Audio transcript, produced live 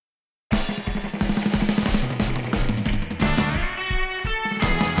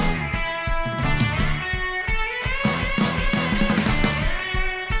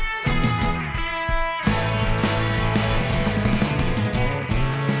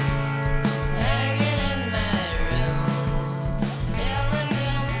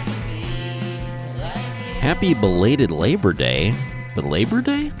happy belated Labor Day. The Labor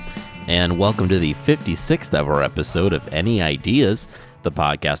Day? And welcome to the 56th ever episode of Any Ideas, the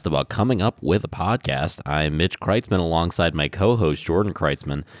podcast about coming up with a podcast. I'm Mitch Kreitzman alongside my co-host Jordan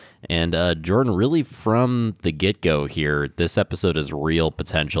Kreitzman. And Jordan, really from the get-go here, this episode has real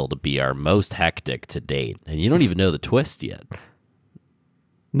potential to be our most hectic to date. And you don't even know the twist yet.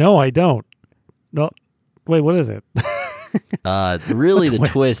 No, I don't. No, wait, what is it? Really, the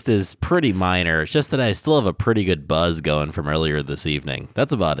twist is pretty minor. It's just that I still have a pretty good buzz going from earlier this evening.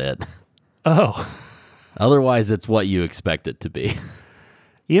 That's about it. Oh. Otherwise, it's what you expect it to be.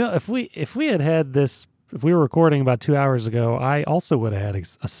 You know, if we had this, if we were recording about 2 hours ago, I also would have had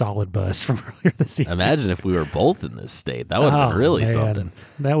a solid buzz from earlier this evening. Imagine if we were both in this state. That would have been really something.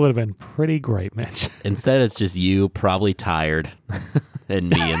 That would have been pretty great, Mitch. Instead, it's just you, probably tired, and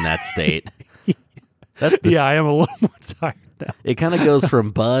me in that state. I am a little more tired now. It kind of goes from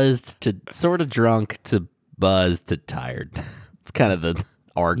buzzed to sort of drunk to buzzed to tired. It's kind of the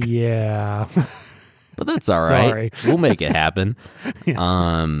arc. Yeah. But that's all right. We'll make it happen.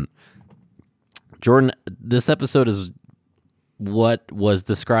 Yeah. Jordan, this episode is what was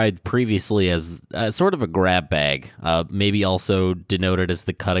described previously as sort of a grab bag, maybe also denoted as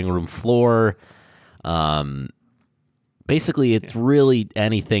the cutting room floor. Basically, it's really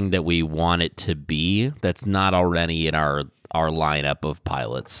anything that we want it to be that's not already in our lineup of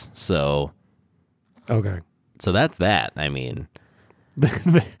pilots. So, okay. So that's that. I mean,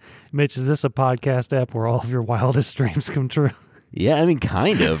 Mitch, is this a podcast app where all of your wildest dreams come true? Yeah, I mean,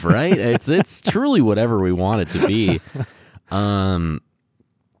 kind of, right? It's truly whatever we want it to be.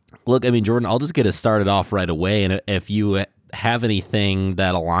 Look, I mean, Jordan, I'll just get us started off right away, and if you have anything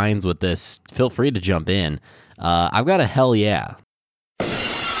that aligns with this, feel free to jump in. I've got a hell yeah.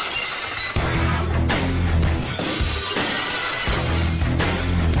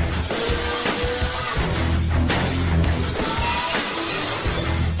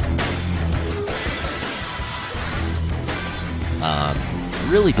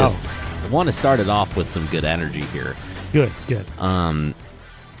 Really just want to start it off with some good energy here. Good.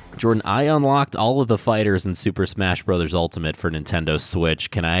 Jordan, I unlocked all of the fighters in Super Smash Bros. Ultimate for Nintendo Switch.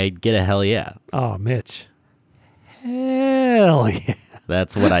 Can I get a hell yeah? Oh, Mitch. Hell yeah.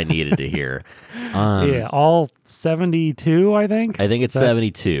 That's what I needed to hear. Yeah, all 72, I think? I think it's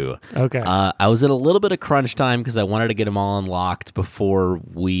 72. Okay. I was in a little bit of crunch time because I wanted to get them all unlocked before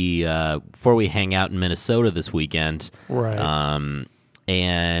we hang out in Minnesota this weekend. Right.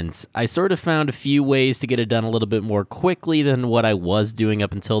 And I sort of found a few ways to get it done a little bit more quickly than what I was doing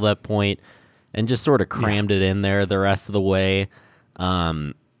up until that point, and just sort of crammed it in there the rest of the way.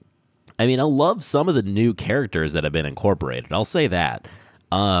 I mean, I love some of the new characters that have been incorporated. I'll say that.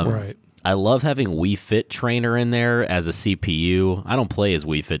 Right. I love having Wii Fit Trainer in there as a CPU. I don't play as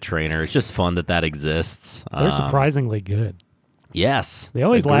Wii Fit Trainer. It's just fun that exists. They're surprisingly good. Yes. They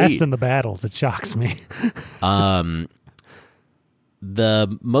always last in the battles. It shocks me.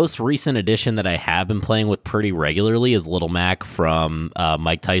 The most recent addition that I have been playing with pretty regularly is Little Mac from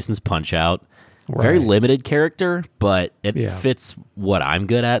Mike Tyson's Punch-Out. Right. Very limited character, but it fits what I'm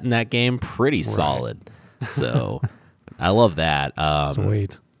good at in that game pretty solid. So I love that.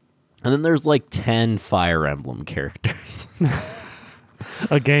 Sweet. And then there's like 10 Fire Emblem characters.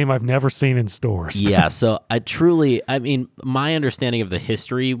 A game I've never seen in stores. Yeah, so I mean, my understanding of the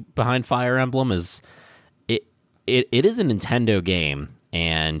history behind Fire Emblem is it is a Nintendo game,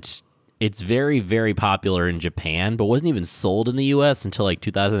 and it's very, very popular in Japan, but wasn't even sold in the U.S. until like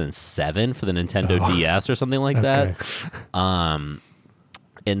 2007 for the Nintendo DS or something like that. And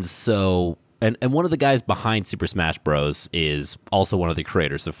so, and one of the guys behind Super Smash Bros. Is also one of the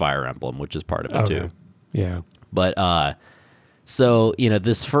creators of Fire Emblem, which is part of it too. Yeah. But, so, you know,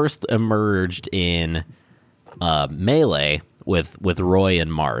 this first emerged in Melee with Roy and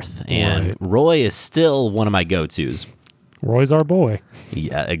Marth, and Roy is still one of my go-tos. Roy's our boy.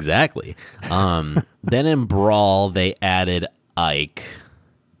 Yeah, exactly. Then in Brawl, they added Ike,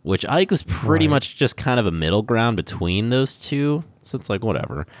 which Ike was pretty much just kind of a middle ground between those two, so it's like,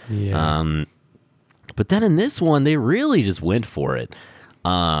 whatever. Yeah. But then in this one, they really just went for it.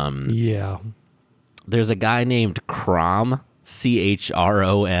 Yeah. There's a guy named Chrom,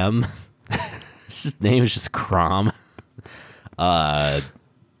 Chrom. His name is just Chrom.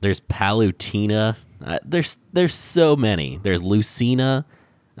 There's Palutena. There's so many. There's Lucina.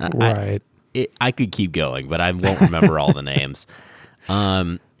 I could keep going, but I won't remember all the names.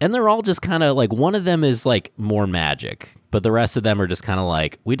 And they're all just kind of like, one of them is like more magic, but the rest of them are just kind of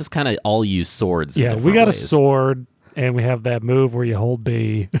like, we just kind of all use swords. Yeah, we got a sword. and we have that move where you hold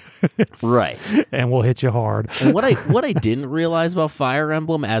B. Right. And we'll hit you hard. And what I didn't realize about Fire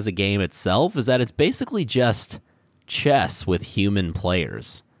Emblem as a game itself is that it's basically just chess with human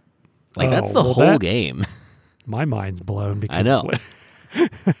players. Like, that's the whole game. My mind's blown because I know.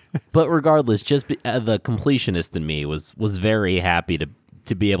 But regardless, just the completionist in me was very happy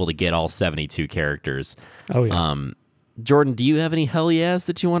to be able to get all 72 characters. Oh, yeah. Jordan, do you have any hell yes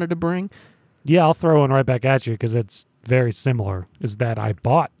that you wanted to bring? Yeah, I'll throw one right back at you because it's very similar. Is that I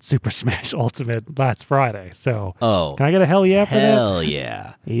bought Super Smash Ultimate last Friday. So can I get a hell yeah for that? Hell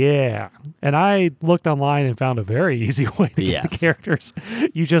yeah. Yeah. And I looked online and found a very easy way to get the characters.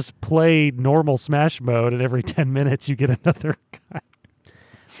 You just play normal Smash mode, and every 10 minutes you get another guy.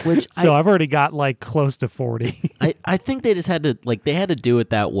 I've already got like close to 40. I think they just had to do it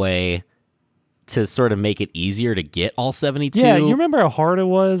that way to sort of make it easier to get all 72. Yeah, you remember how hard it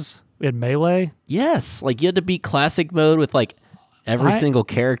was in Melee? Yes, like you had to beat classic mode with like every single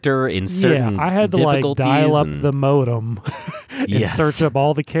character in certain I had to like dial up the modem and search up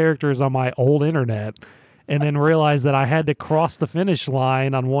all the characters on my old internet, and then realize that I had to cross the finish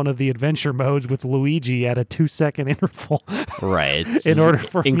line on one of the adventure modes with Luigi at a 2-second interval. Right. In order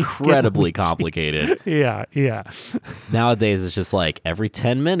for incredibly me to get complicated. Yeah. Nowadays, it's just like every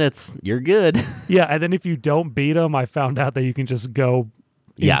 10 minutes, you're good. Yeah, and then if you don't beat them, I found out that you can just go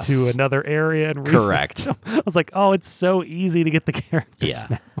into another area and correct. I was like, oh, it's so easy to get the characters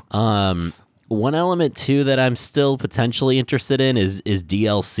now. One element too that I'm still potentially interested in is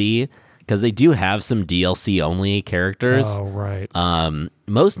DLC, because they do have some DLC only characters. Oh, right.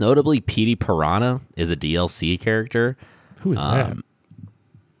 Most notably, Petey Piranha is a DLC character. Who is that?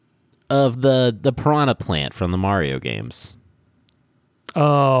 Of the piranha plant from the Mario games.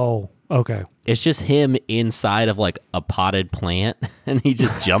 Oh, okay. It's just him inside of like a potted plant, and he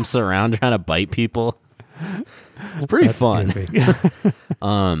just jumps around trying to bite people. Pretty fun.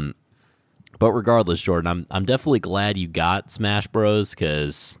 But regardless, Jordan, I'm definitely glad you got Smash Bros.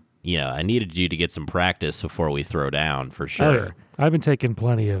 Because I needed you to get some practice before we throw down for sure. Oh, yeah. I've been taking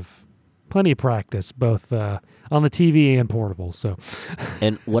plenty of practice, both on the TV and portable. So,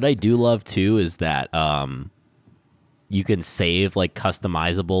 and what I do love too is that you can save like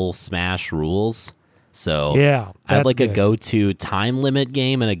customizable Smash rules. So I have like a go-to time limit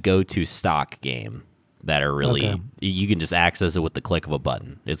game and a go-to stock game that are really you can just access it with the click of a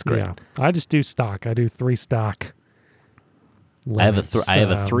button. It's great. Yeah, I just do stock. I do 3 stock. Limits. I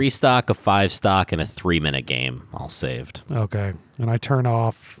have a 3 stock, a 5 stock, and a 3-minute game all saved. Okay, and I turn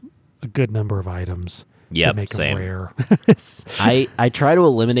off a good number of items. Yep, make same. Them rare. I try to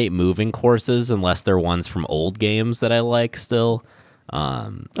eliminate moving courses unless they're ones from old games that I like still.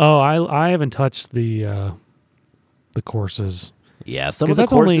 I haven't touched the courses. Yeah, some of the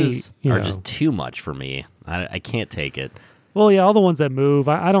courses are just too much for me. I can't take it. Well, yeah, all the ones that move,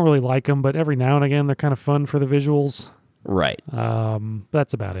 I don't really like them, but every now and again they're kind of fun for the visuals. Right.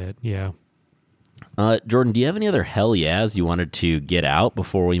 That's about it. Yeah. Jordan, do you have any other hell yeahs you wanted to get out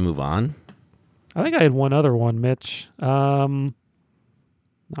before we move on? I think I had one other one, Mitch. I don't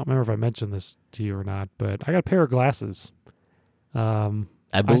remember if I mentioned this to you or not, but I got a pair of glasses. I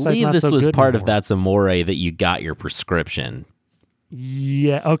believe this was part of That's Amore that you got your prescription.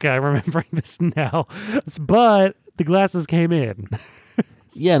 Yeah, okay, I'm remembering this now. But the glasses came in.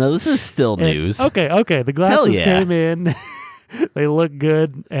 Yeah, no, this is still news. Okay, the glasses came in. They look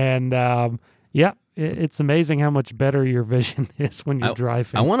good, and it's amazing how much better your vision is when you're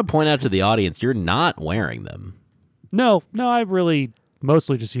driving. I want to point out to the audience, you're not wearing them. No, I really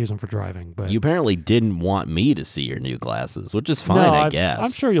mostly just use them for driving. But you apparently didn't want me to see your new glasses, which is fine, I guess.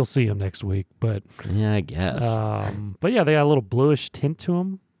 I'm sure you'll see them next week, but yeah, I guess. But yeah, they got a little bluish tint to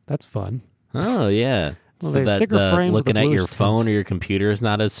them. That's fun. Oh yeah. Well, so that looking at your phone or your computer is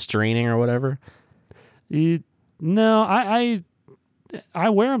not as straining or whatever? No, I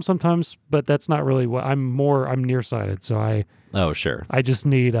wear them sometimes, but that's not really what I'm nearsighted, so Oh, sure. I just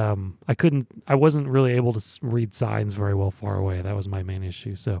need I wasn't really able to read signs very well far away. That was my main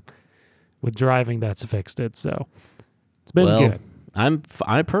issue. So with driving, that's fixed it. So it's been good.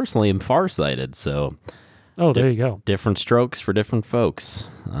 I personally am farsighted, so oh, there you go. Different strokes for different folks.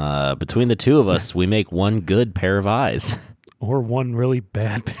 Between the two of us, we make one good pair of eyes. Or one really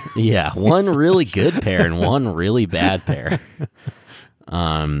bad pair. Yeah, one really good pair and one really bad pair.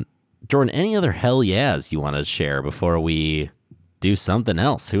 Jordan, any other hell yeahs you want to share before we do something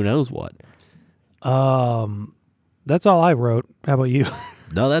else? Who knows what? That's all I wrote. How about you?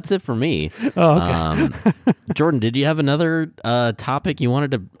 No, that's it for me. Oh, okay. Jordan, did you have another topic you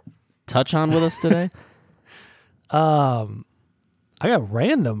wanted to touch on with us today? I got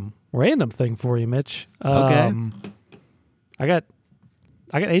random thing for you, Mitch. Okay. I got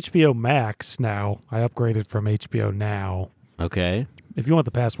HBO Max now. I upgraded from HBO Now. Okay. If you want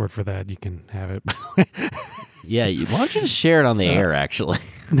the password for that, you can have it. Yeah, why don't you just share it on the air, actually?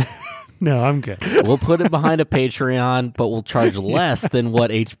 No, I'm good. We'll put it behind a Patreon, but we'll charge less than what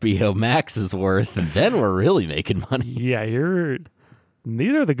HBO Max is worth, and then we're really making money. Yeah,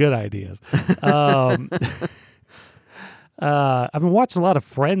 these are the good ideas. I've been watching a lot of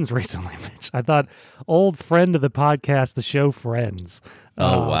Friends recently, Mitch. I thought old friend of the podcast, the show Friends.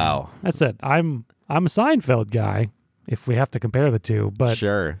 Oh, wow. That's it. I'm a Seinfeld guy, if we have to compare the two, but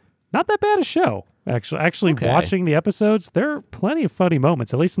sure. Not that bad a show. Actually, Okay. Watching the episodes, there are plenty of funny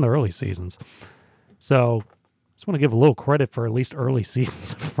moments, at least in the early seasons. So, just want to give a little credit for at least early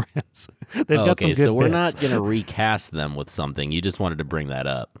seasons of Friends. They've got some good so we're bits. not going to recast them with something. You just wanted to bring that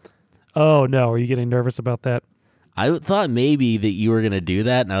up. Oh, no. Are you getting nervous about that? I thought maybe that you were going to do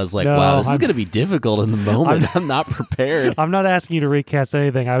that, and I was like, No, wow, this is going to be difficult in the moment. I'm not prepared. I'm not asking you to recast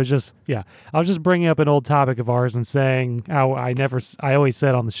anything. I was just bringing up an old topic of ours and saying how I always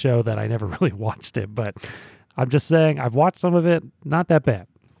said on the show that I never really watched it, but I'm just saying I've watched some of it. Not that bad.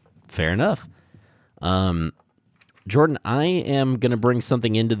 Fair enough. Jordan, I am going to bring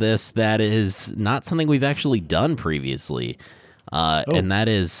something into this that is not something we've actually done previously. And that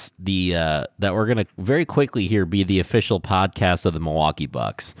is that we're going to very quickly here be the official podcast of the Milwaukee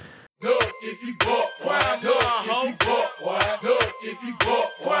Bucks. No, if you buck wild, no, if you buck wild, no, if you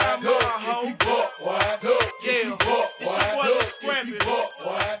buck wild, no, if you buck wild, no, if you buck wild, no, if you buck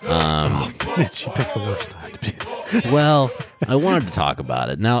wild, no. Mitch, you picked the worst time to be. Well, I wanted to talk about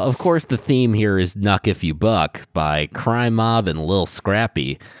it. Now, of course, the theme here is Knuck If You Buck by Crime Mob and Lil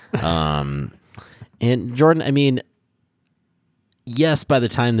Scrappy. And Jordan, I mean, yes, by the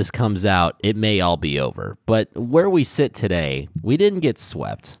time this comes out, it may all be over. But where we sit today, we didn't get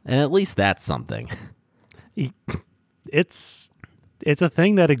swept. And at least that's something. It's a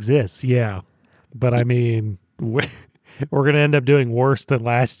thing that exists, yeah. But I mean, we're going to end up doing worse than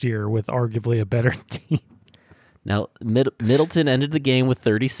last year with arguably a better team. Now, Middleton ended the game with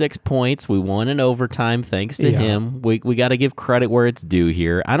 36 points. We won in overtime thanks to him. We got to give credit where it's due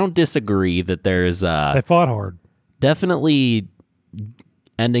here. I don't disagree that there's They fought hard. Definitely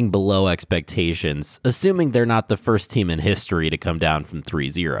ending below expectations, assuming they're not the first team in history to come down from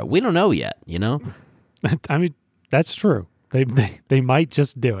 3-0. We don't know yet, you know? I mean, that's true. They might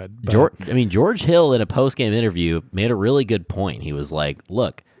just do it. George Hill in a post-game interview made a really good point. He was like,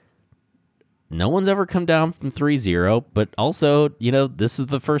 look, no one's ever come down from 3-0, but also, you know, this is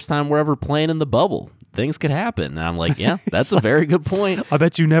the first time we're ever playing in the bubble. Things could happen. And I'm like, yeah, that's a very good point. I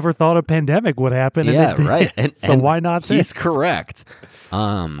bet you never thought a pandemic would happen. Yeah, right. And why not this? He's correct.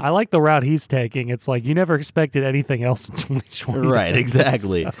 I like the route he's taking. It's like you never expected anything else in 2020. Right,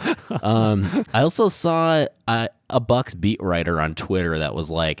 exactly. I also saw a Bucks beat writer on Twitter that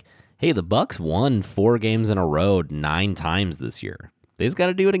was like, hey, the Bucks won 4 games in a row 9 times this year. They just got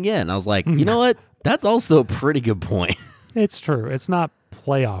to do it again. I was like, you know what? That's also a pretty good point. It's true. It's not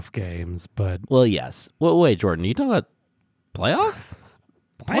playoff games, but... Well, yes. Well, wait, Jordan, are you talking about playoffs?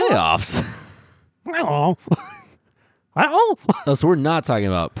 Playoffs? Oh, so we're not talking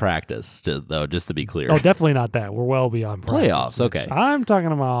about practice, though, just to be clear. Oh, definitely not that. We're well beyond playoffs. Okay. I'm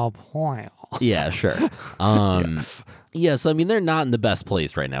talking about playoffs. Yeah, sure. Yes, I mean, they're not in the best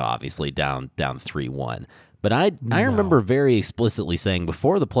place right now, obviously, down 3-1. But I remember very explicitly saying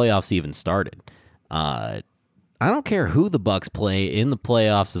before the playoffs even started, I don't care who the Bucks play in the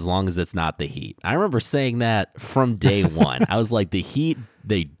playoffs as long as it's not the Heat. I remember saying that from day one. I was like, the Heat,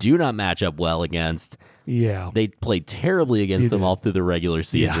 they do not match up well against. Yeah. They played terribly against them all through the regular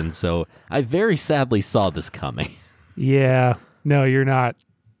season. Yeah. So I very sadly saw this coming. Yeah. No, you're not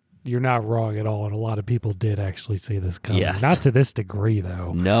wrong at all. And a lot of people did actually see this coming. Yes. Not to this degree,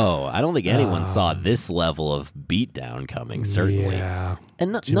 though. No, I don't think anyone saw this level of beatdown coming, certainly. Yeah.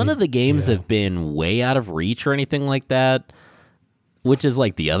 And none of the games have been way out of reach or anything like that, which is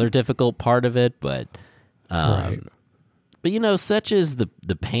like the other difficult part of it. But, right. But you know, such is the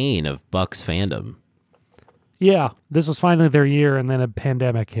pain of Bucks fandom. Yeah, this was finally their year, and then a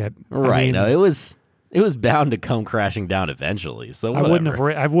pandemic hit. Right. I mean, no, it was bound to come crashing down eventually. So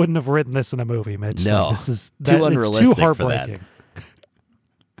whatever. I wouldn't have written this in a movie, Mitch. No, like, this is too unrealistic it's too heartbreaking. for that.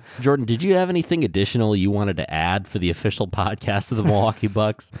 Jordan, did you have anything additional you wanted to add for the official podcast of the Milwaukee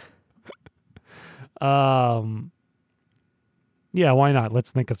Bucks? Yeah, why not?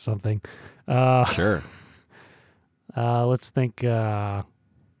 Let's think of something. Sure. Let's think.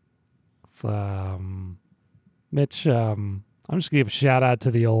 Mitch, I'm just gonna give a shout out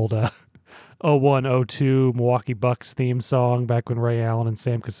to the old 01-02 Milwaukee Bucks theme song back when Ray Allen and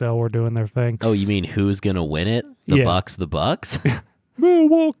Sam Cassell were doing their thing. Oh, you mean who's going to win it? The Bucks?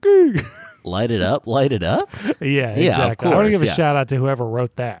 Milwaukee! Light it up, light it up? Yeah, exactly. Of course, I want to give a shout out to whoever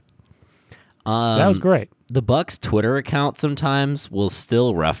wrote that. That was great. The Bucks Twitter account sometimes will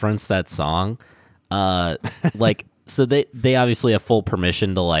still reference that song. So they obviously have full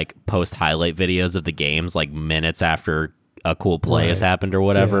permission to like post highlight videos of the games like minutes after a cool play has happened or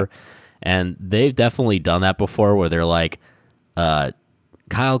whatever. Yeah. And they've definitely done that before where they're like,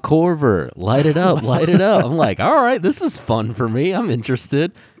 Kyle Korver, light it up, light it up. I'm like, all right, this is fun for me. I'm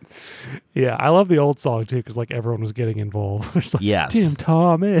interested. Yeah, I love the old song too because like everyone was getting involved. It's like, yes. Tim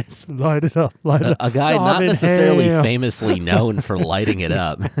Thomas, light it up, light it up. A guy not necessarily famously known for lighting it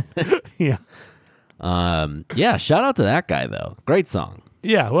up. Yeah. Yeah, shout out to that guy though. Great song.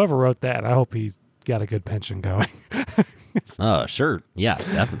 Yeah, whoever wrote that, I hope he's got a good pension going. Oh, sure. Yeah,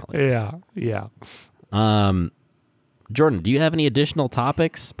 definitely. Yeah. Jordan, do you have any additional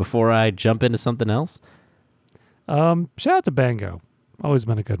topics before I jump into something else? Shout out to Bango. Always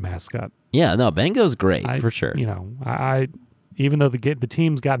been a good mascot. Yeah, no, Bango's great for sure. You know, I even though the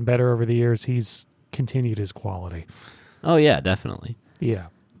team's gotten better over the years, he's continued his quality. Oh yeah, definitely. Yeah.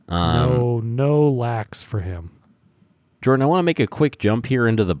 No lacks for him. Jordan, I want to make a quick jump here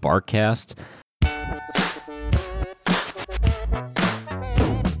into the Barkcast.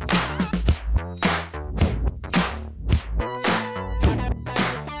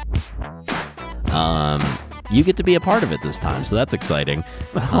 You get to be a part of it this time, so that's exciting.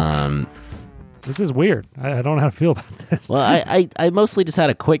 This is weird. I don't know how to feel about this. Well, I mostly just had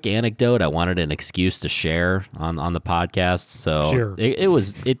a quick anecdote. I wanted an excuse to share on the podcast, so sure.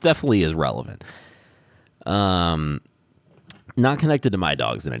 it definitely is relevant. Not connected to my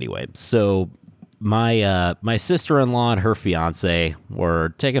dogs in any way. So my sister-in-law and her fiance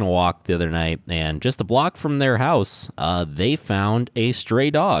were taking a walk the other night, and just a block from their house, they found a stray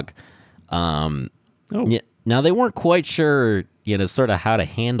dog. Now, they weren't quite sure, sort of how to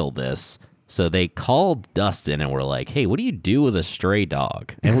handle this. So they called Dustin and were like, hey, what do you do with a stray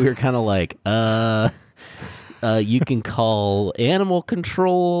dog? And we were kind of like, you can call animal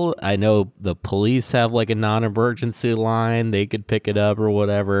control. I know the police have like a non-emergency line. They could pick it up or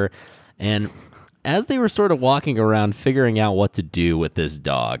whatever. And as they were sort of walking around figuring out what to do with this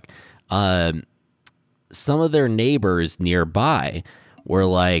dog, some of their neighbors nearby were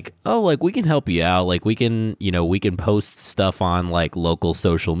like, oh, like we can help you out. Like we can post stuff on like local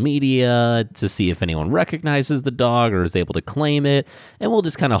social media to see if anyone recognizes the dog or is able to claim it. And we'll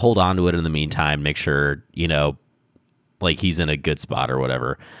just kind of hold on to it in the meantime, make sure, like he's in a good spot or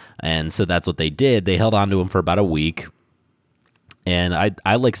whatever. And so that's what they did. They held on to him for about a week. And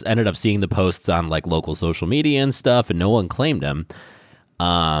I like ended up seeing the posts on like local social media and stuff, and no one claimed him.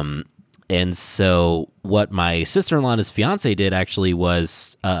 And so what my sister-in-law and his fiance did actually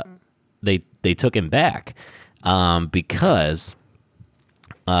was they took him back because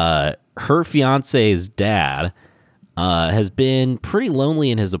her fiance's dad has been pretty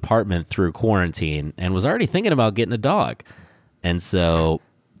lonely in his apartment through quarantine and was already thinking about getting a dog. And so,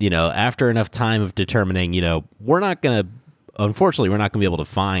 after enough time of determining, unfortunately, we're not going to be able to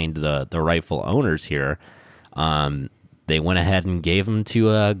find the rightful owners here. They went ahead and gave him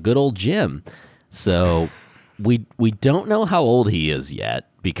to good old Jim. So we don't know how old he is yet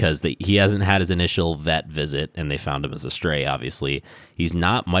because he hasn't had his initial vet visit, and they found him as a stray, obviously. He's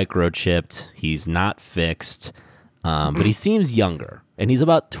not microchipped. He's not fixed, but he seems younger, and he's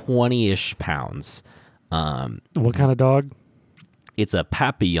about 20-ish pounds. What kind of dog? It's a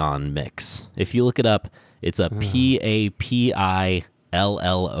Papillon mix. If you look it up, it's a Papillon.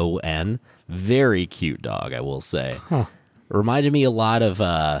 Very cute dog, I will say. Huh. Reminded me a lot of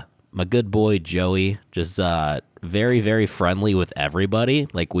my good boy Joey, just very, very friendly with everybody.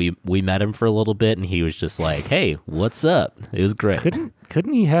 Like we met him for a little bit, and he was just like, hey, what's up? It was great.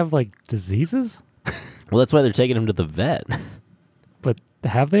 Couldn't he have like diseases? Well, that's why they're taking him to the vet. But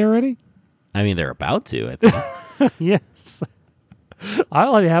have they already? I mean, they're about to, I think. Yes.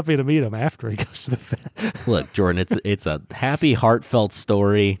 I'll be happy to meet him after he goes to the vet. Look, Jordan, it's a happy, heartfelt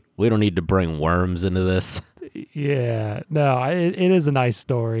story. We don't need to bring worms into this. Yeah, no, it is a nice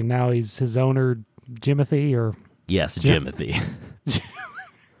story. Now he's his owner, Jimothy, or yes, Jimothy.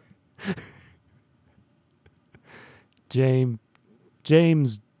 James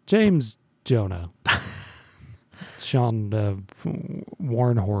Jonah, Sean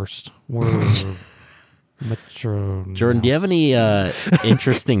Warrenhorst. Jordan, do you have any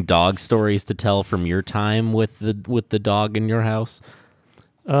interesting dog stories to tell from your time with the dog in your house?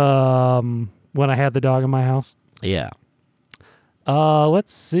 When I had the dog in my house? Yeah.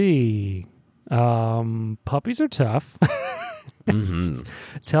 Let's see. Puppies are tough. It's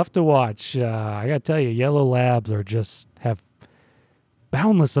tough to watch. I got to tell you, yellow labs have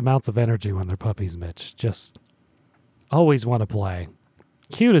boundless amounts of energy when they're puppies, Mitch. Just always want to play.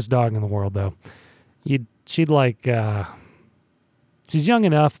 Cutest dog in the world, though. She's young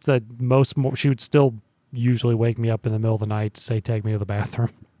enough that she would still usually wake me up in the middle of the night to say, take me to the bathroom.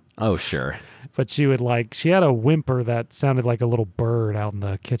 Oh, sure. But she had a whimper that sounded like a little bird out in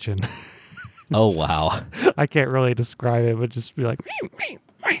the kitchen. Oh, wow. I can't really describe it, but just be like,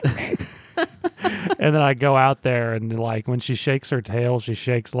 and then I go out there and like when she shakes her tail, she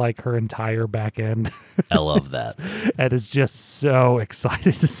shakes like her entire back end. I love that. And is just so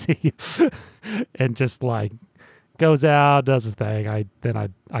excited to see you. And just like goes out, does his thing.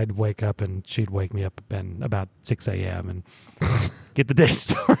 I'd wake up and she'd wake me up about 6 a.m. and get the day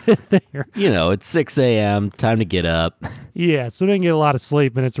started there. It's 6 a.m., time to get up. Yeah, so I didn't get a lot of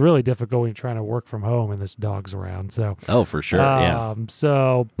sleep, and it's really difficult when you're trying to work from home and this dog's around. So, oh, for sure, yeah.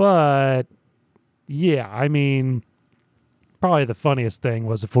 But yeah, I mean, probably the funniest thing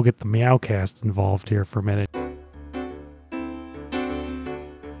was if we'll get the Meowcast involved here for a minute.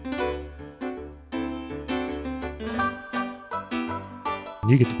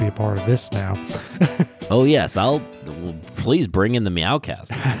 You get to be a part of this now. Oh, yes. Please bring in the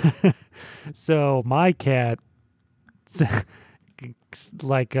Meowcast. So my cat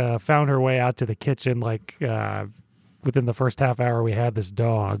found her way out to the kitchen within the first half hour we had this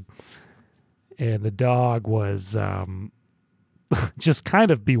dog. And the dog was just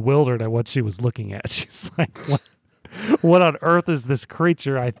kind of bewildered at what she was looking at. She's like, what on earth is this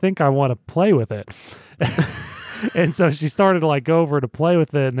creature? I think I want to play with it. And so she started to go over to play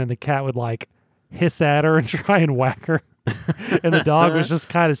with it, and then the cat would hiss at her and try and whack her. And the dog was just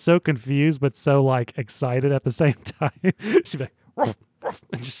kind of so confused, but so excited at the same time. She'd be like, ruff, ruff,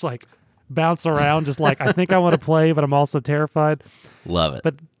 and just bounce around, just I think I want to play, but I'm also terrified. Love it.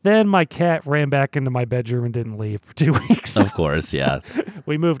 But then my cat ran back into my bedroom and didn't leave for 2 weeks. Of course, yeah.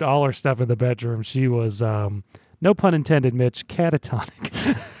 We moved all our stuff in the bedroom. She was, no pun intended, Mitch,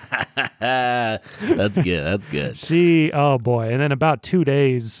 catatonic. That's good. That's good. Oh boy. And then about 2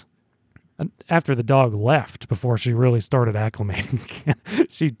 days after the dog left, before she really started acclimating again,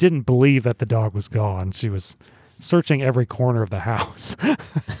 she didn't believe that the dog was gone. She was searching every corner of the house.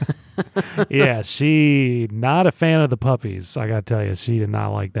 Yeah, she not a fan of the puppies. I gotta tell you, she did not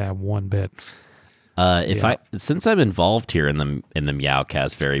like that one bit. Since I'm involved here in the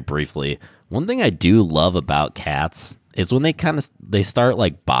Meowcast very briefly, one thing I do love about cats is when they start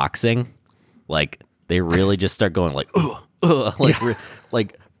boxing, they really just start going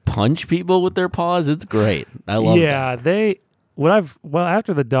punch people with their paws. It's great. I love that.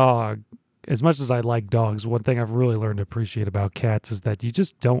 After the dog, as much as I like dogs, one thing I've really learned to appreciate about cats is that you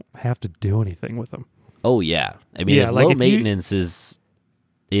just don't have to do anything with them. Oh yeah. I mean, if low maintenance is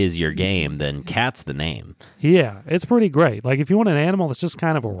your game, then cat's the name. Yeah, it's pretty great. If you want an animal that's just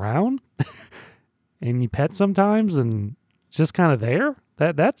kind of around and you pet sometimes and just kind of there,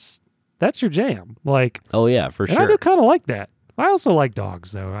 that's your jam. Oh yeah, for sure. I do kind of like that. I also like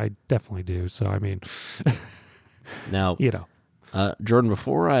dogs, though. I definitely do. So I mean, now Jordan,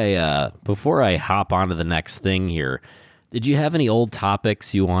 before I hop onto the next thing here, did you have any old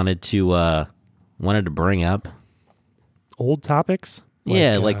topics you wanted to bring up? Old topics?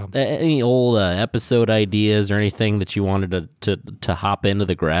 Any old episode ideas or anything that you wanted to hop into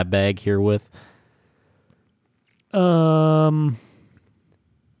the grab bag here with? Well,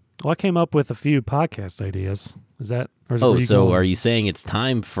 I came up with a few podcast ideas. Is that? Or is are you saying it's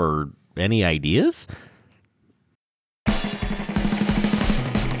time for any ideas?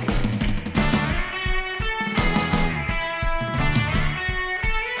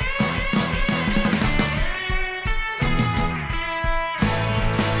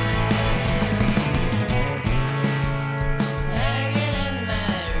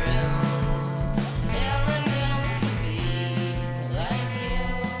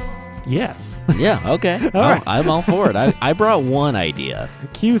 Yes. Yeah, okay. Right. I'm all for it. I brought one idea.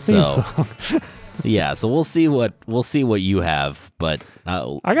 Cue theme song. Yeah, so we'll see what you have, but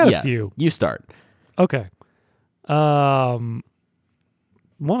I got a few. You start. Okay. One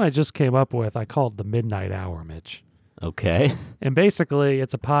I just came up with, I called The Midnight Hour, Mitch. Okay. And basically,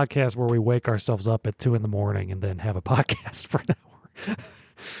 it's a podcast where we wake ourselves up at 2 a.m. and then have a podcast for an hour.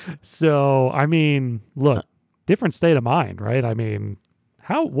 So, I mean, look, different state of mind, right? I mean,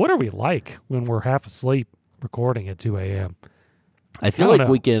 what are we like when we're half asleep recording at 2 a.m.? I feel like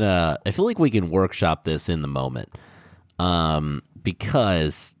we can workshop this in the moment.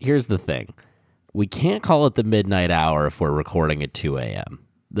 Because here's the thing. We can't call it the midnight hour if we're recording at 2 a.m.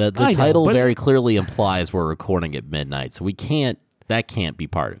 The title very clearly implies we're recording at midnight, so that can't be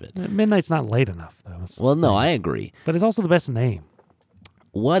part of it. Midnight's not late enough, though. Well, no, I agree. But it's also the best name.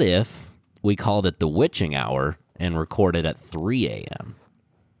 What if we called it the witching hour and recorded at 3 a.m.?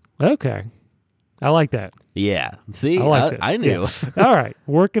 Okay. I like that. Yeah. See, I knew. Yeah. All right.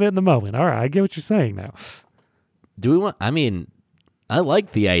 Working it in the moment. All right. I get what you're saying now. I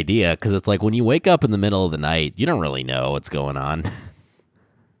like the idea because it's like when you wake up in the middle of the night, you don't really know what's going on.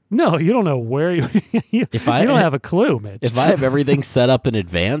 No, you don't know where you don't have a clue, Mitch. If I have everything set up in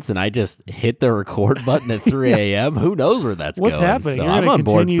advance and I just hit the record button at 3 a.m., who knows where that's What's going? happening? So You're I'm on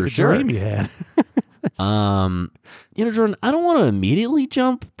board for the sure. Dream you had. Jordan, I don't want to immediately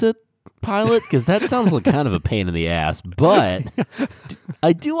jump to pilot because that sounds like kind of a pain in the ass, but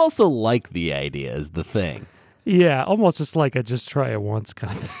I do also like the idea is the thing. Yeah, almost just like a just try it once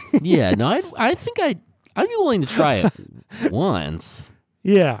kind of thing. Yeah, no, I think I'd be willing to try it once.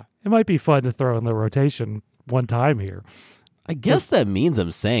 Yeah, it might be fun to throw in the rotation one time here. I guess that means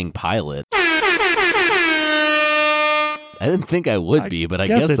I'm saying pilot. I didn't think I would be, but I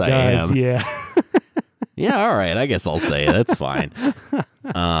guess I am. Yeah. Yeah, all right. I guess I'll say it. That's fine.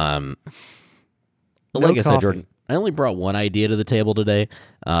 Like I said, Jordan, I only brought one idea to the table today,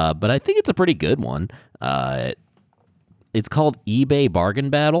 but I think it's a pretty good one. It's called eBay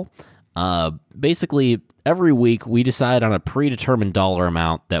Bargain Battle. Basically, every week we decide on a predetermined dollar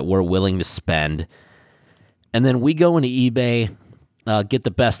amount that we're willing to spend, and then we go into eBay, get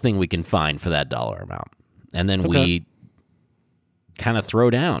the best thing we can find for that dollar amount, and then we kind of throw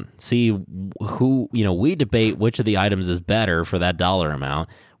down, see who, we debate which of the items is better for that dollar amount.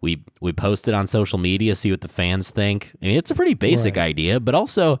 We post it on social media, see what the fans think. I mean, it's a pretty basic idea, but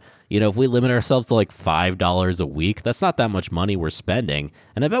also, if we limit ourselves to like $5 a week, that's not that much money we're spending,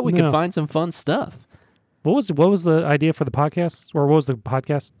 and I bet we can find some fun stuff. What was the idea for the podcast, or what was the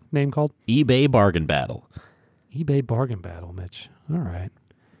podcast name called? eBay Bargain Battle. eBay Bargain Battle, Mitch. All right.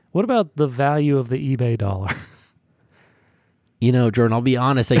 What about the value of the eBay dollar? Jordan, I'll be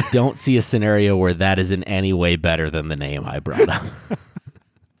honest, I don't see a scenario where that is in any way better than the name I brought up.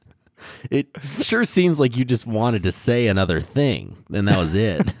 It sure seems like you just wanted to say another thing, and that was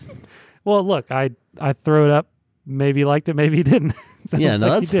it. Well, look, I threw it up. Maybe you liked it, maybe you didn't. Yeah,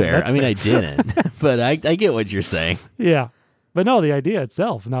 no, that's fair. That's fair. I didn't, but I get what you're saying. Yeah, but no, the idea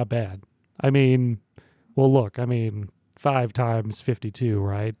itself, not bad. Look, 5 times 52,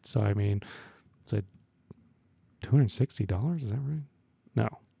 right? So, so $260, is that right? No.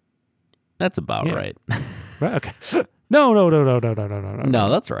 That's about right. Right. Okay. No. No,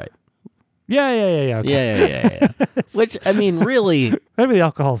 that's right. Yeah. Okay. Yeah. Which, really... Maybe the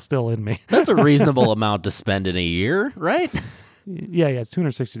alcohol's still in me. That's a reasonable amount to spend in a year, right? Yeah, it's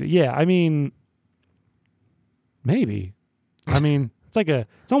 $260. Yeah, maybe.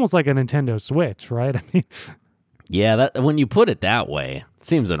 It's almost like a Nintendo Switch, right? Yeah, that when you put it that way, it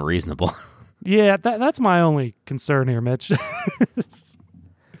seems unreasonable. Yeah, that's my only concern here, Mitch.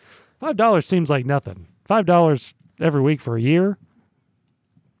 $5 seems like nothing. $5 every week for a year,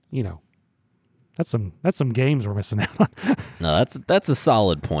 that's some games we're missing out on. No, that's a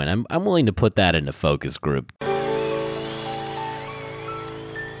solid point. I'm willing to put that into focus group.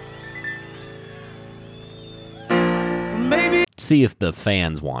 Maybe see if the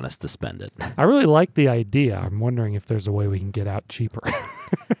fans want us to spend it. I really like the idea. I'm wondering if there's a way we can get out cheaper.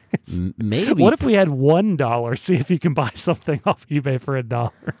 Maybe. What if we had $1? See if you can buy something off eBay for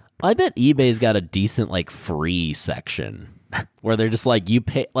 $1. I bet eBay's got a decent free section where they're just you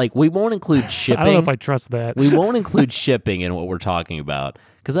pay, we won't include shipping. I don't know if I trust that. We won't include shipping in what we're talking about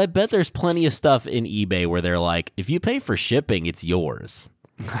because I bet there's plenty of stuff in eBay where they're if you pay for shipping, it's yours.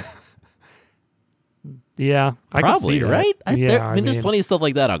 Yeah, I can see that. Right? Yeah, there's plenty of stuff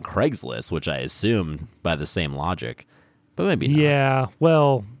like that on Craigslist, which I assume by the same logic, but maybe not. Yeah,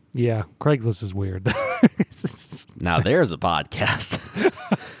 well, yeah, Craigslist is weird. Now there's a podcast.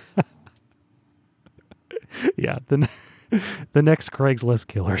 Yeah, the next Craigslist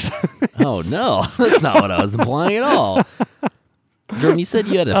killers. Oh no, that's not what I was implying at all. Jordan, you said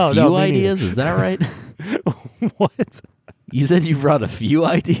you had a few ideas. Is that right? What? You said you brought a few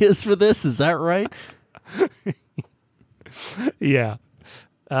ideas for this. Is that right? Yeah.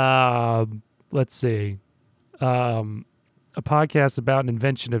 Let's see. A podcast about an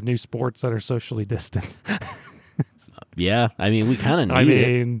invention of new sports that are socially distant. Yeah, we kind of need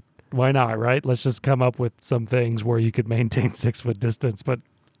it. Why not, right? Let's just come up with some things where you could maintain 6 foot distance, but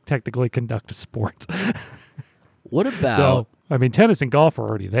technically conduct a sport. What about... So, tennis and golf are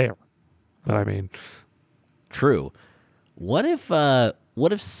already there. But True. What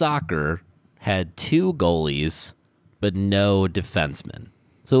if soccer had 2 goalies, but no defensemen?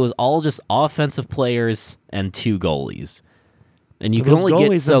 So it was all just offensive players and 2 goalies. And you So can only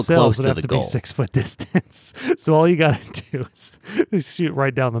get so close would to have the to goal. Be 6 foot distance. So all you got to do is shoot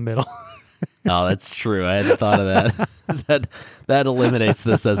right down the middle. Oh, that's true. I hadn't thought of that. that eliminates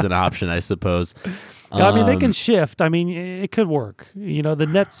this as an option, I suppose. Yeah, I mean, they can shift. I mean, it could work. You know, the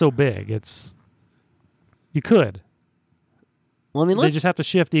net's so big. You could. Well, I mean, they just have to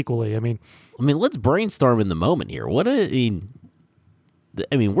shift equally. I mean, let's brainstorm in the moment here.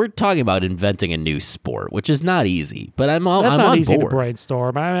 I mean, we're talking about inventing a new sport, which is not easy. But I'm not on easy board. to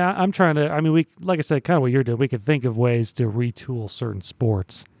brainstorm. I'm trying to. I mean, we, like I said, kind of what you're doing. We could think of ways to retool certain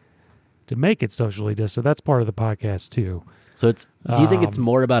sports to make it socially distant. That's part of the podcast too. So do you think it's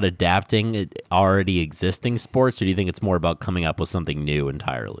more about adapting already existing sports, or do you think it's more about coming up with something new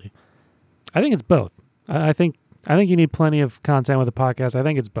entirely? I think it's both. I think you need plenty of content with a podcast. I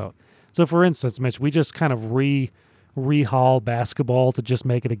think it's both. So, for instance, Mitch, we just kind of rehaul basketball to just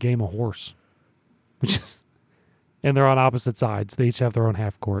make it a game of horse, and they're on opposite sides. They each have their own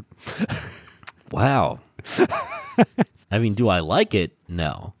half court. Wow. I mean, do I like it?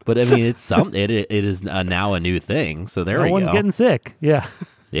 No, but I mean, it's it is now a new thing. So there we go. No one's getting sick. Yeah.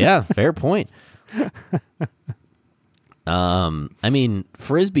 Yeah. Fair point. I mean,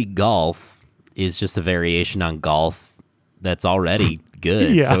 frisbee golf is just a variation on golf that's already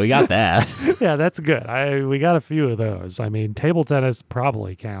good. Yeah. So we got that. Yeah, that's good. We got a few of those. I mean, table tennis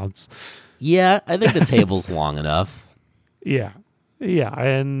probably counts. Yeah, I think the table's long enough. Yeah. Yeah,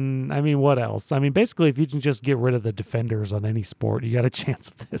 and I mean, what else? I mean, basically, if you can just get rid of the defenders on any sport, you got a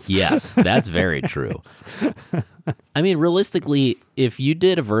chance at this. Yes, that's very true. I mean, realistically, if you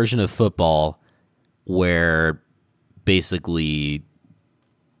did a version of football where basically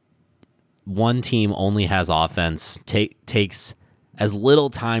one team only has offense, takes as little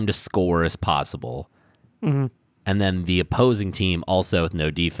time to score as possible, and then the opposing team, also with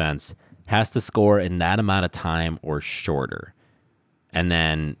no defense, has to score in that amount of time or shorter. And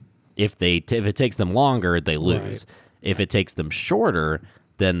then if it takes them longer, they lose. Right. If it takes them shorter,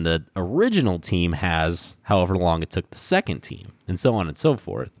 then the original team has however long it took the second team, and so on and so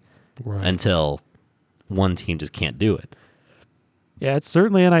forth, until one team just can't do it. Yeah, it's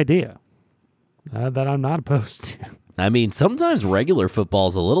certainly an idea that I'm not opposed to. I mean, sometimes regular football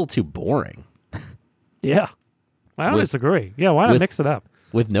is a little too boring. Yeah, I don't disagree. Yeah, why not mix it up?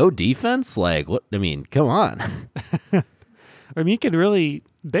 With no defense? Like, what? I mean, come on. I mean, you could really,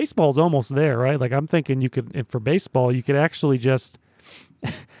 baseball's almost there, right? Like, I'm thinking for baseball, you could actually just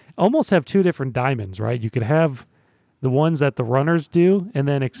almost have 2 different diamonds, right? You could have the ones that the runners do and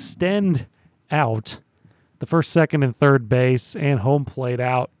then extend out the first, second, and third base and home plate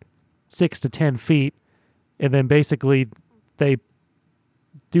out 6 to 10 feet. And then basically they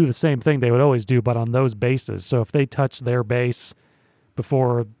do the same thing they would always do, but on those bases. So if they touch their base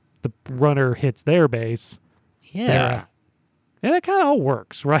before the runner hits their base, yeah. And it kind of all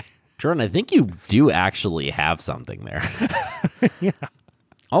works, right? Jordan, I think you do actually have something there. Yeah.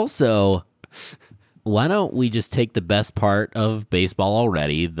 Also, why don't we just take the best part of baseball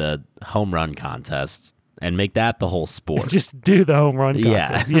already, the home run contest, and make that the whole sport? Just do the home run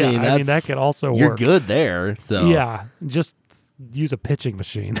contest. Yeah, I mean that could also work. You're good there. So yeah, just use a pitching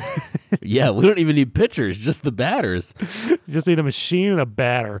machine. Yeah, we don't even need pitchers, just the batters. You just need a machine and a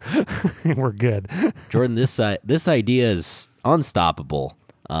batter, and we're good. Jordan, this idea is unstoppable,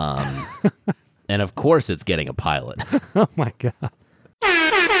 and of course it's getting a pilot. Oh my God.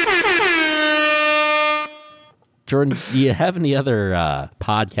 Jordan, do you have any other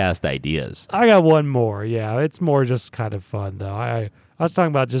podcast ideas? I got one more. Yeah, it's more just kind of fun though. I was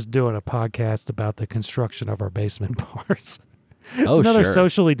talking about just doing a podcast about the construction of our basement bars. It's another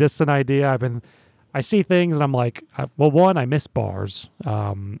socially distant idea. I see things and I'm like, well, one, I miss bars.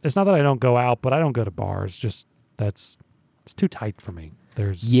 It's not that I don't go out, but I don't go to bars. Just it's too tight for me.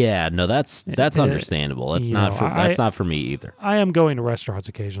 That's understandable. That's not for me either. I am going to restaurants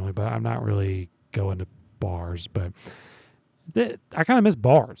occasionally, but I'm not really going to bars. But I kind of miss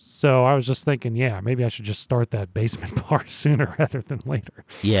bars, so I was just thinking, maybe I should just start that basement bar sooner rather than later.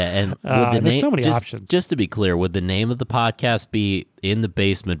 Yeah, and there's so many options. Just to be clear, would the name of the podcast be "In the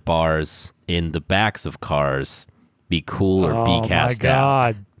Basement Bars in the Backs of Cars"? Be cool or be cast out? Oh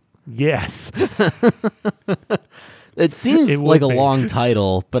my God, yes. It seems like a long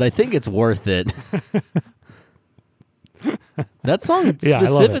title, but I think it's worth it. That song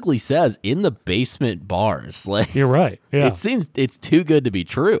specifically says "in the basement bars." Like, you're right. Yeah, it seems it's too good to be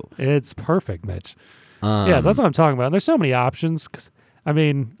true. It's perfect, Mitch. So that's what I'm talking about. And there's so many options. 'Cause, I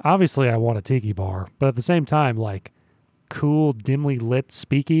mean, obviously, I want a tiki bar, but at the same time, like, cool, dimly lit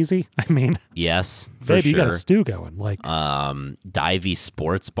speakeasy. I mean, yes, for baby, sure. you got a stew going. Like, divey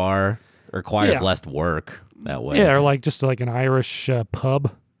sports bar requires less work that way. Yeah, or like just like an Irish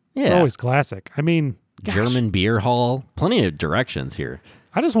pub. Yeah. It's always classic. I mean, German beer hall. Plenty of directions here.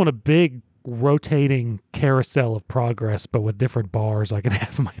 I just want a big rotating carousel of progress, but with different bars I can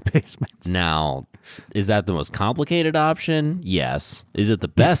have in my basement. Now, is that the most complicated option? Yes. Is it the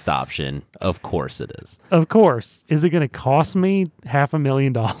best option? Of course it is. Of course. Is it going to cost me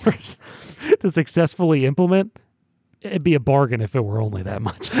 $500,000 to successfully implement? It'd be a bargain if it were only that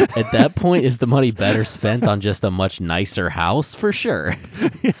much. At that point, is the money better spent on just a much nicer house? For sure.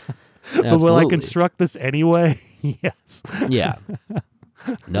 Yeah. But will I construct this anyway? Yes. Yeah.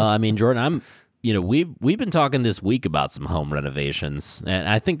 No, I mean, Jordan, we've been talking this week about some home renovations, and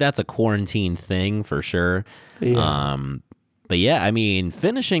I think that's a quarantine thing for sure. Yeah. But yeah, I mean,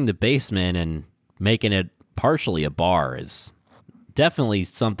 finishing the basement and making it partially a bar is definitely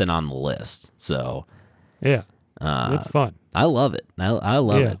something on the list. So yeah, it's fun. I love it. I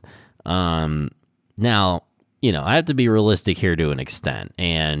love it. Now, I have to be realistic here to an extent,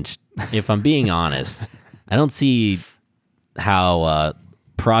 and if I'm being honest, I don't see how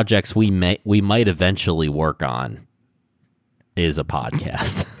projects we might eventually work on is a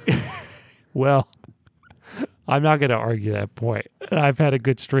podcast. Well, I'm not going to argue that point. I've had a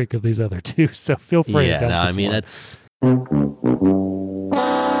good streak of these other two, so feel free to dump this one. It's.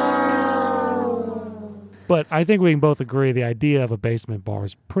 But I think we can both agree the idea of a basement bar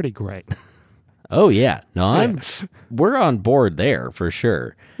is pretty great. Oh yeah, no, we're on board there for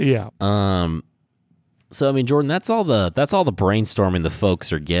sure. Yeah. So I mean, Jordan, that's all the brainstorming the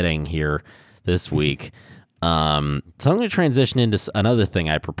folks are getting here this week. So I'm going to transition into another thing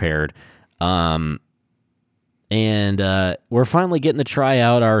I prepared. And we're finally getting to try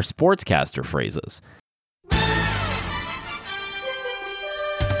out our sportscaster phrases.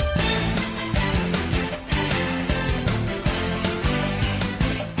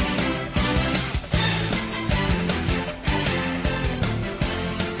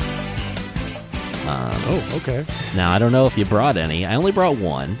 Okay. Now, I don't know if you brought any. I only brought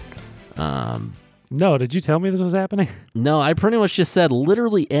one. No, did you tell me this was happening? No, I pretty much just said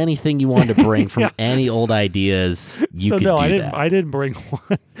literally anything you wanted to bring from any old ideas. You could do that. I didn't bring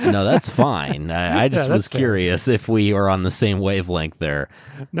one. No, that's fine. I just was curious if we are on the same wavelength there.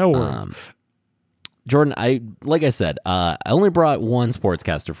 No worries. Jordan, like I said, I only brought one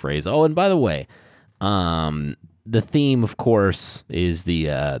sportscaster phrase. Oh, and by the way, the theme, of course, is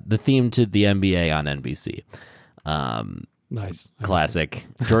the theme to the NBA on NBC. Nice. Classic.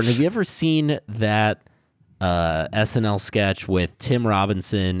 Jordan, have you ever seen that SNL sketch with Tim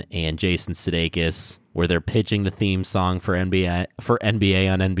Robinson and Jason Sudeikis where they're pitching the theme song for NBA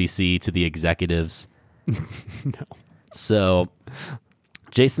on NBC to the executives? No. So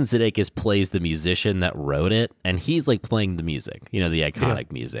Jason Sudeikis plays the musician that wrote it, and he's like playing the music, the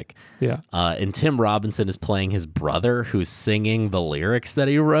iconic music. Yeah. And Tim Robinson is playing his brother who's singing the lyrics that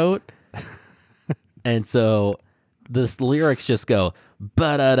he wrote. And so the lyrics just go,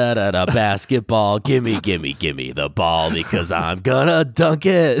 ba-da-da-da-da, basketball, gimme the ball because I'm gonna dunk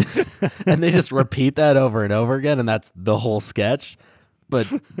it. And they just repeat that over and over again, and that's the whole sketch. But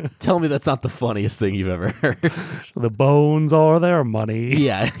tell me that's not the funniest thing you've ever heard. The bones are their money.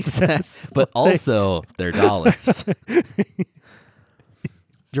 Yeah, exactly. But also their dollars.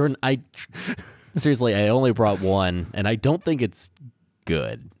 Jordan, seriously, I only brought one, and I don't think it's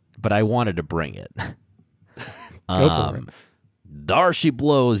good, but I wanted to bring it. Go for it. Darcy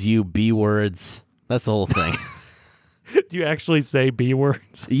blows, you B words. That's the whole thing. Do you actually say B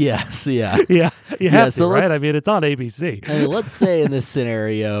words? Yes, yeah. Yeah, you have to, right? I mean, it's on ABC. I mean, let's say in this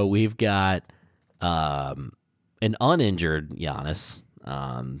scenario, we've got an uninjured Giannis.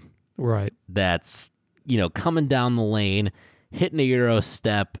 Right. That's, coming down the lane, hitting a Euro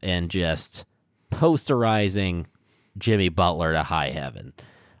step, and just posterizing Jimmy Butler to high heaven.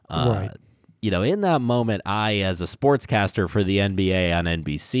 Right. In that moment, I, as a sportscaster for the NBA on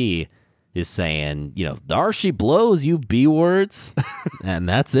NBC, is saying, Darcy blows, you B words, and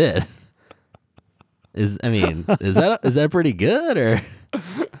that's it. Is that pretty good, or?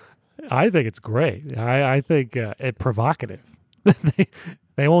 I think it's great. I think it's provocative.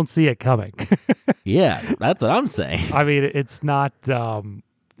 They won't see it coming. Yeah, that's what I'm saying. I mean, it's not,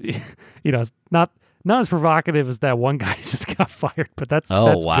 it's not as provocative as that one guy who just got fired, but that's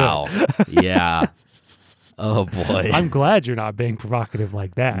wow. Good. Yeah. Oh boy. I'm glad you're not being provocative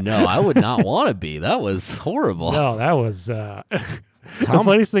like that. No, I would not want to be. That was horrible. No, that was the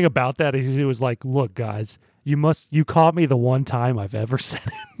funniest thing about that is he was like, look, guys, You caught me the one time I've ever said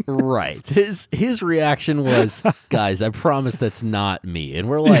it. Right. His reaction was, guys, I promise that's not me. And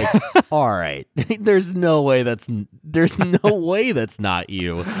we're like, all right, there's no way that's not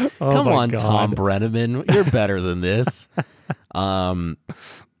you. Oh Come on, God. Tom Brenneman, you're better than this.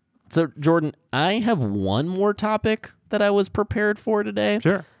 So Jordan, I have one more topic that I was prepared for today.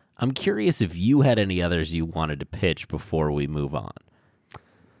 Sure. I'm curious if you had any others you wanted to pitch before we move on.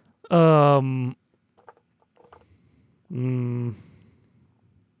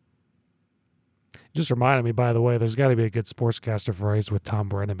 Just reminded me, by the way, there's got to be a good sportscaster phrase with Tom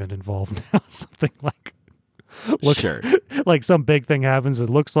Brenneman involved now. Something like, Sure. like some big thing happens. It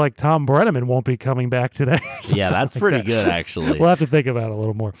looks like Tom Brenneman won't be coming back today. Yeah, that's like pretty that. good, actually. We'll have to think about it a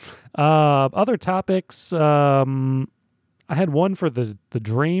little more. Other topics. I had one for the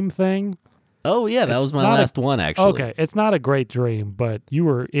dream thing. Oh, yeah, that It's was my not last one, actually. Okay, it's not a great dream, but you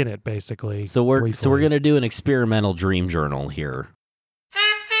were in it basically. So we're briefly. going to do an experimental dream journal here.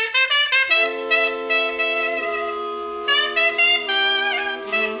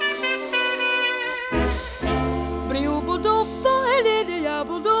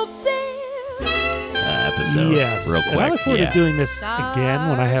 Episode. Yes, real quick. and I look forward yeah. to doing this again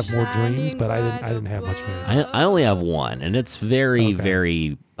when I have more dreams, but I didn't have much of it. I only have one, and it's very, Okay.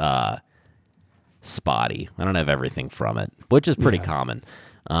 very spotty. I don't have everything from it, which is pretty Yeah. common.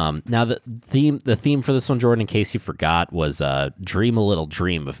 Now the theme for this one, Jordan, in case you forgot, was "Dream a Little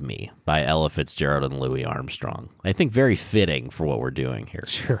Dream of Me" by Ella Fitzgerald and Louis Armstrong. I think very fitting for what we're doing here.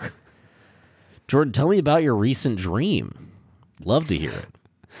 Sure. Jordan, tell me about your recent dream. Love to hear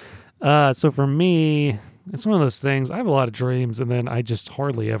it. So for me, it's one of those things. I have a lot of dreams, and then I just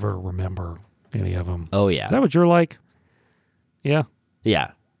hardly ever remember any of them. Oh yeah, Is that what you're like? Yeah.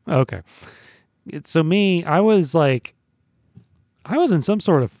 yeah. Okay. So me, I was in some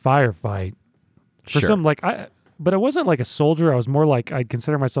sort of firefight for Sure. some but it wasn't like a soldier. I was more like I'd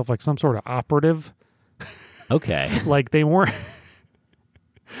consider myself like some sort of operative. Okay. Like they weren't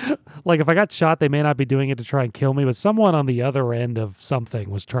like if I got shot, they may not be doing it to try and kill me, but someone on the other end of something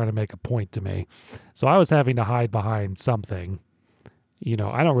was trying to make a point to me. So I was having to hide behind something. You know,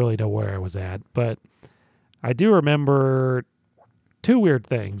 I don't really know where I was at, but I do remember two weird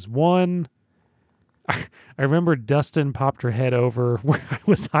things. One, I remember Dustin popped her head over where I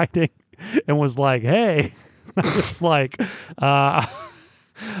was hiding and was like, "Hey."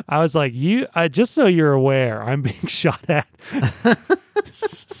 I was like, just so you're aware, I'm being shot at.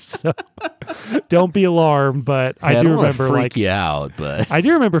 So don't be alarmed, but Yeah, I do don't wanna remember freak you out, but I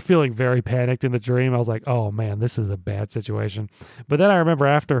do remember feeling very panicked in the dream. I was like, "Oh man, this is a bad situation." But then I remember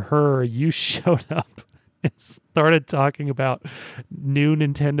after her, you showed up and started talking about new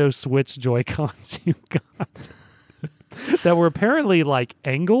Nintendo Switch Joy-Cons you got that were apparently like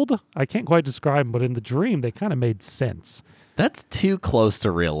angled. I can't quite describe them, but in the dream, they kind of made sense. that's too close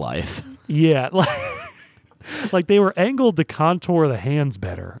to real life. Yeah, like they were angled to contour the hands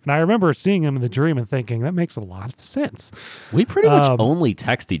better. And I remember seeing them in the dream and thinking, that makes a lot of sense. We pretty much only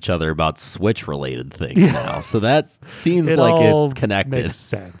text each other about Switch-related things now, so that seems like all it's connected. Makes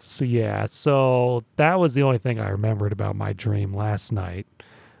sense. Yeah. So that was the only thing I remembered about my dream last night.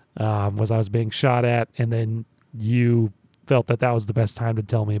 Was I was being shot at, and then you felt that was the best time to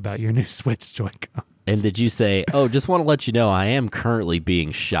tell me about your new Switch Joy-Con. And did you say, "Oh, just want to let you know I am currently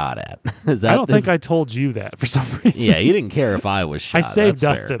being shot at"? Is that I don't think I told you that for some reason. Yeah, you didn't care if I was shot. I saved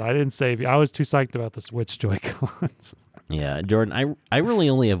That's fair. Dustin. I didn't save you. I was too psyched about the Switch Joy-Cons. Yeah, Jordan, I really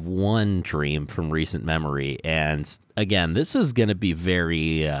only have one dream from recent memory, and again, this is going to be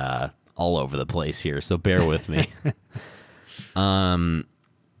very all over the place here, so bear with me. I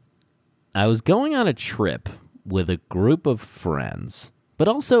was going on a trip with a group of friends, but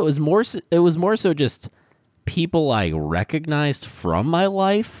also it was more so just people I recognized from my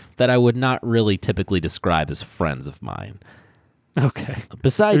life that I would not really typically describe as friends of mine. Okay.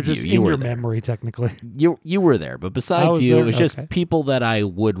 Besides You're just you in were your there. memory, technically. You were there, but besides was you, there? it was just Okay. people that I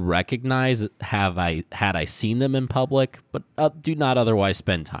would recognize had I seen them in public, but do not otherwise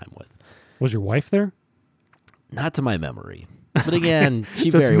spend time with. Was your wife there? Not to my memory, but again, she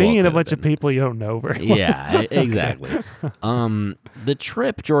So it's very me well and a could have bunch of been. people you don't know very well. Yeah, exactly. The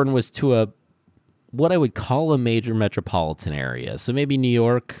trip, Jordan, was to what I would call a major metropolitan area, so maybe New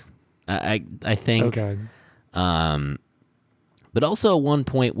York. I think. Okay. But also at one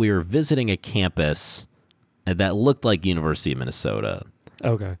point we were visiting a campus that looked like University of Minnesota.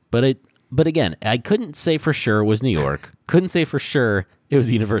 Okay. But again, I couldn't say for sure it was New York. Couldn't say for sure it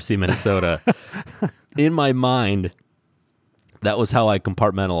was University of Minnesota. In my mind, that was how I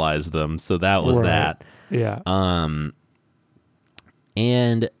compartmentalized them. So that was Right. that. Yeah.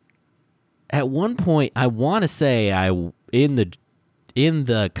 And at one point, I want to say in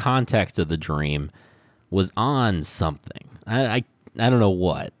the context of the dream was on something. I don't know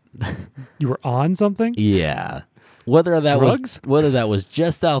what. You were on something? Yeah. Whether that was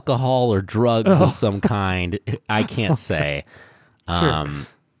just alcohol or drugs of some kind, I can't say. Sure.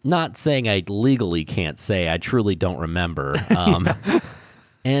 Not saying I legally can't say. I truly don't remember.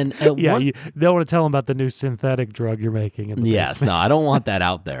 And you don't want to tell them about the new synthetic drug you're making. In the yes, no, I don't want that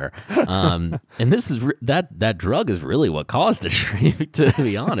out there. And this is that drug is really what caused the dream. To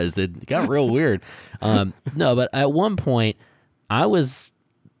be honest, it got real weird. No, but at one point I was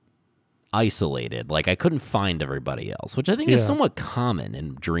isolated. Like I couldn't find everybody else, which I think is somewhat common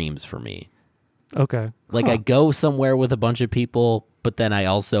in dreams for me. Okay. Like I go somewhere with a bunch of people, but then I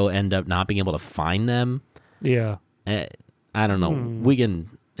also end up not being able to find them. Yeah. I don't know. We can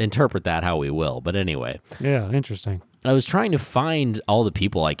interpret that how we will. But anyway. Yeah, interesting. I was trying to find all the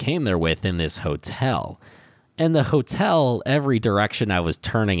people I came there with in this hotel. And the hotel, every direction I was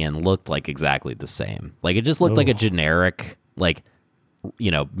turning in looked like exactly the same. Like it just looked like a generic, like,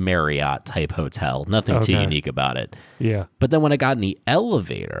 Marriott type hotel. Nothing too unique about it. Yeah. But then when I got in the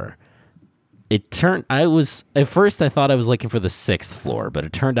elevator, at first I thought I was looking for the 6th floor, but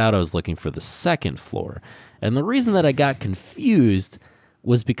it turned out I was looking for the 2nd floor. And the reason that I got confused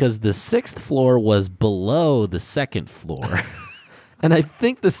was because the 6th floor was below the 2nd floor. And I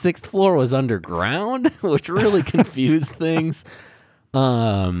think the 6th floor was underground, which really confused things.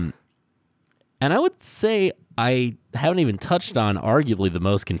 And I would say I haven't even touched on arguably the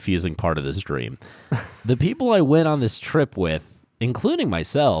most confusing part of this dream. The people I went on this trip with, including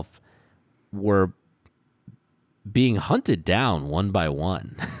myself, were being hunted down one by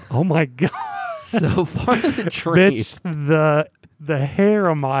one. Oh my God. So part of the dream, Mitch, the hair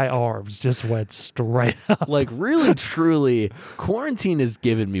on my arms just went straight up. Like really, truly, quarantine has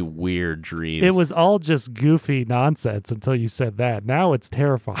given me weird dreams. It was all just goofy nonsense until you said that. Now it's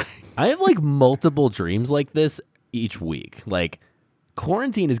terrifying. I have like multiple dreams like this each week. Like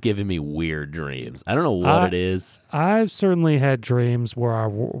quarantine has given me weird dreams. I don't know what it is. I've certainly had dreams where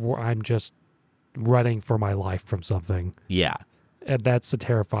I'm just running for my life from something. Yeah. And that's a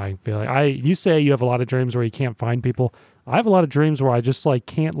terrifying feeling. You say you have a lot of dreams where you can't find people. I have a lot of dreams where I just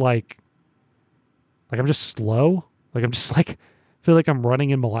can't I'm just slow. Like I'm just feel like I'm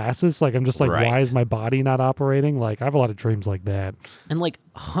running in molasses. Like I'm just right. Why is my body not operating? Like I have a lot of dreams like that. And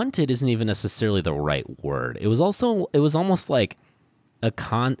hunted isn't even necessarily the right word. It was almost like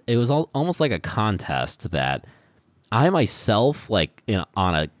almost like a contest that I myself,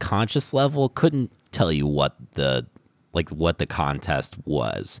 on a conscious level, couldn't tell you what the contest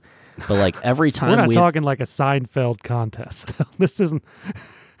was. But every time we're not talking like a Seinfeld contest. This isn't.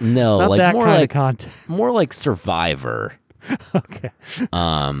 No, not that more kind of contest. More like Survivor. Okay.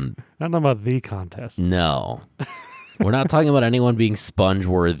 Not about the contest. No, we're not talking about anyone being sponge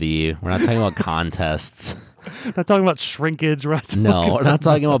worthy. We're not talking about contests. Not talking about shrinkage. We're not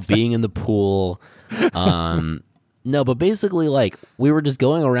talking about being in the pool. No, but basically, we were just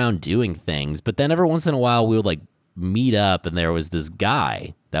going around doing things. But then every once in a while, we would meet up, and there was this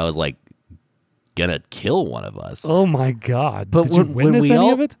guy that was gonna kill one of us. Oh my God! But did you witness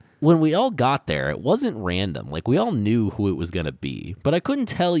any of it? When we all got there, it wasn't random. We all knew who it was gonna be, but I couldn't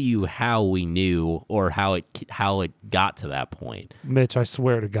tell you how we knew or how it got to that point. Mitch, I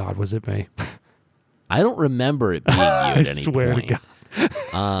swear to God, was it me? I don't remember it being you at any point. I swear to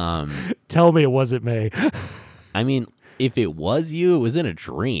God. Tell me it wasn't me. I mean, if it was you, it was in a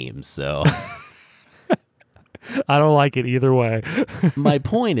dream, so. I don't like it either way. My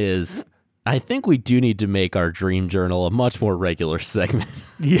point is, I think we do need to make our dream journal a much more regular segment.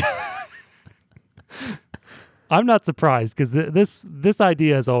 Yeah. I'm not surprised because this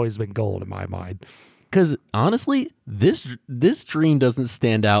idea has always been gold in my mind. Because honestly, this dream doesn't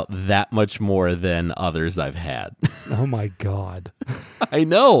stand out that much more than others I've had. Oh my God. I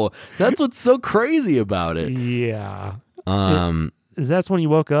know. That's what's so crazy about it. Yeah. Is that when you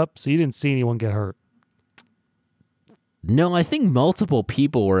woke up? So you didn't see anyone get hurt? No, I think multiple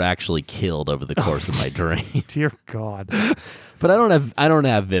people were actually killed over the course of my dream. Dear God. But I don't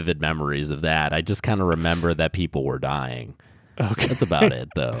have vivid memories of that. I just kind of remember that people were dying. Okay. That's about it,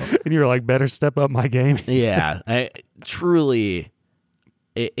 though. And you were like, better step up my game. Yeah. Truly,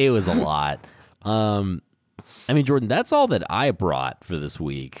 it was a lot. I mean, Jordan, that's all that I brought for this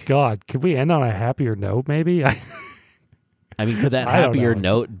week. God, could we end on a happier note, maybe? I mean, could that happier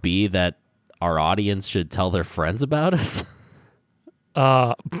note be that our audience should tell their friends about us?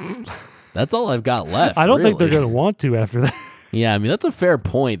 That's all I've got left. I don't think they're going to want to after that. Yeah, I mean, that's a fair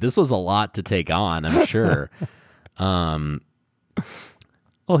point. This was a lot to take on, I'm sure.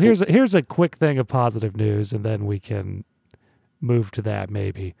 Well, here's a quick thing of positive news, and then we can move to that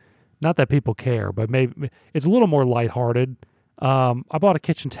maybe. Not that people care, but maybe it's a little more lighthearted. I bought a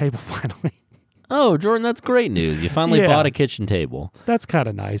kitchen table finally. Oh, Jordan, that's great news. You finally bought a kitchen table. That's kind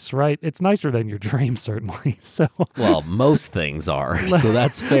of nice, right? It's nicer than your dream, certainly. So, well, most things are, so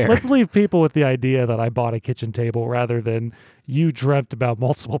that's fair. Let's leave people with the idea that I bought a kitchen table rather than you dreamt about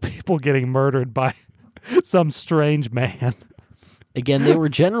multiple people getting murdered by some strange man. Again, they were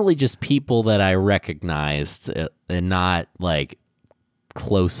generally just people that I recognized and not, like,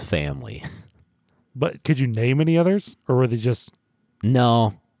 close family. But could you name any others? Or were they just...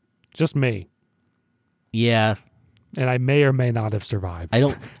 No. Just me? Yeah. And I may or may not have survived.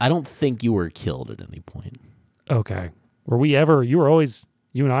 I don't think you were killed at any point. Okay. Were we ever... You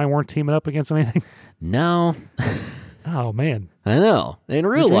and I weren't teaming up against anything? No. Oh, man. I know. In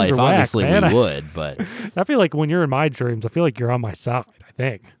real life, obviously, we would, but... I feel like when you're in my dreams, I feel like you're on my side, I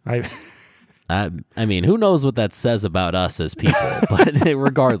think. I mean, who knows what that says about us as people, but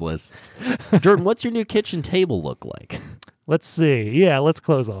regardless. Jordan, what's your new kitchen table look like? Let's see. Yeah, let's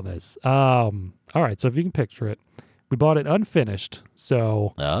close on this. All right, so if you can picture it, we bought it unfinished,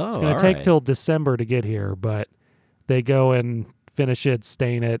 so it's going to take till December to get here, but they go and finish it,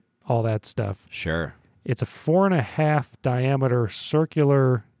 stain it, all that stuff. Sure. It's a 4.5 diameter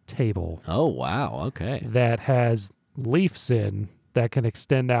circular table. Oh, wow. Okay. That has leaves in that can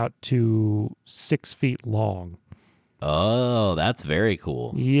extend out to 6 feet long. Oh, that's very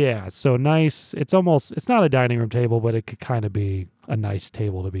cool. Yeah, so nice. It's not a dining room table, but it could kind of be a nice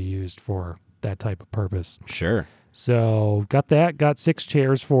table to be used for that type of purpose. Sure. So got 6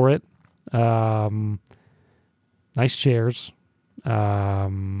 chairs for it. Nice chairs.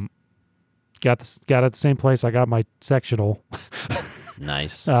 Got it at the same place I got my sectional.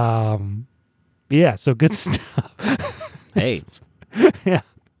 Nice. Yeah, so good stuff. Hey. Yeah.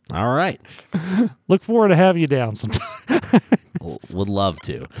 All right. Look forward to having you down sometime. Would love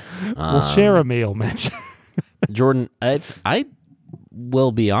to. We'll share a meal, Mitch. Jordan, I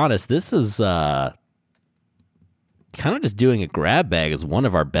will be honest, this is kind of just doing a grab bag as one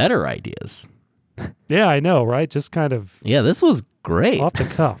of our better ideas. Yeah, I know, right? Just kind of... Yeah, this was great. Off the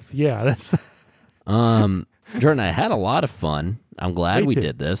cuff. Yeah, that's... Jordan, I had a lot of fun. I'm glad we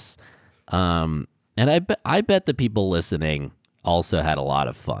did this. And I bet the people listening also had a lot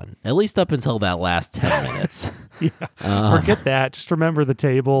of fun, at least up until that last 10 minutes. Yeah, forget that. Just remember the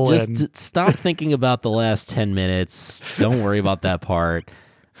table. Just stop thinking about the last 10 minutes. Don't worry about that part.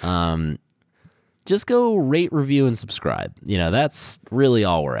 Just go rate, review, and subscribe. That's really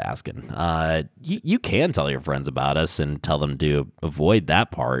all we're asking. You can tell your friends about us and tell them to avoid that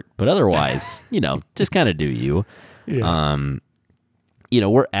part, but otherwise, just kind of do you. Yeah.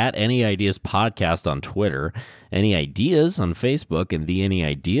 We're at Any Ideas Podcast on Twitter, Any Ideas on Facebook, and the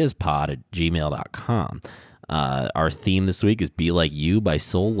AnyIdeasPod@gmail.com. Our theme this week is Be Like You by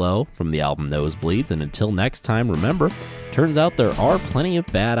Soul Low from the album Nosebleeds. And until next time, remember, turns out there are plenty of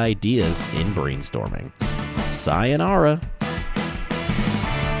bad ideas in brainstorming. Sayonara.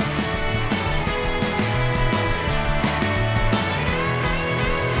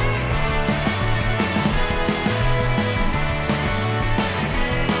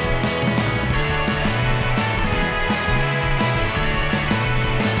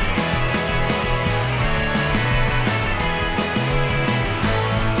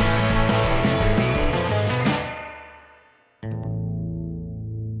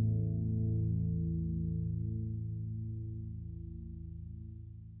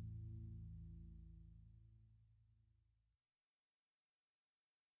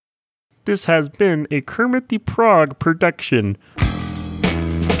 This has been a Kermit the Frog production.